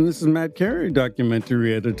Ridley. And this is Matt Carey,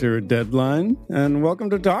 documentary editor at Deadline. And welcome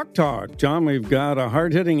to Doc Talk. John, we've got a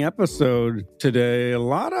hard-hitting episode today. A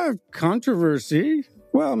lot of controversy.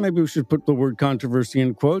 Well, maybe we should put the word controversy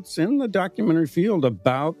in quotes in the documentary field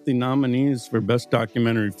about the nominees for Best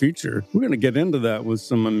Documentary Feature. We're going to get into that with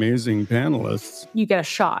some amazing panelists. You get a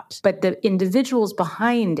shot, but the individuals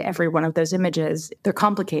behind every one of those images, they're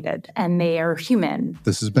complicated and they are human.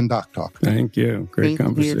 This has been Doc Talk. Thank you. Great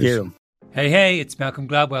conversation. You. Hey, it's Malcolm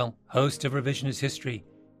Gladwell, host of Revisionist History.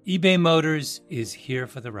 eBay Motors is here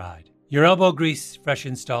for the ride. Your elbow grease, fresh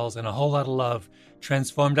installs, and a whole lot of love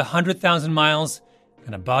transformed 100,000 miles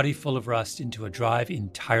and a body full of rust into a drive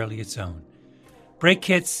entirely its own. Brake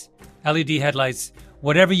kits, LED headlights,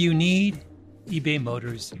 whatever you need, eBay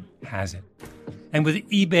Motors has it. And with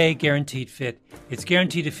eBay Guaranteed Fit, it's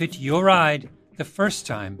guaranteed to fit your ride the first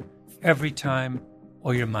time, every time,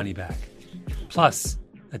 or your money back. Plus,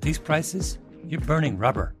 at these prices, you're burning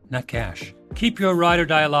rubber, not cash. Keep your ride or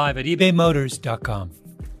die alive at ebaymotors.com.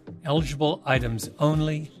 Eligible items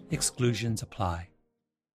only. Exclusions apply.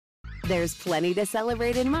 There's plenty to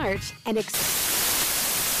celebrate in March and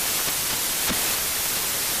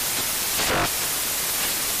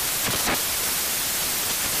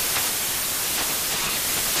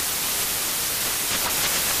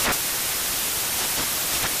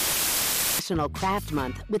National Craft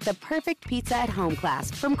Month with the perfect pizza at home class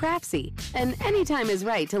from Craftsy. And anytime is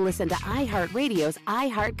right to listen to iHeartRadio's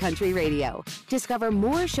iHeart Country Radio. Discover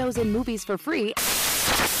more shows and movies for free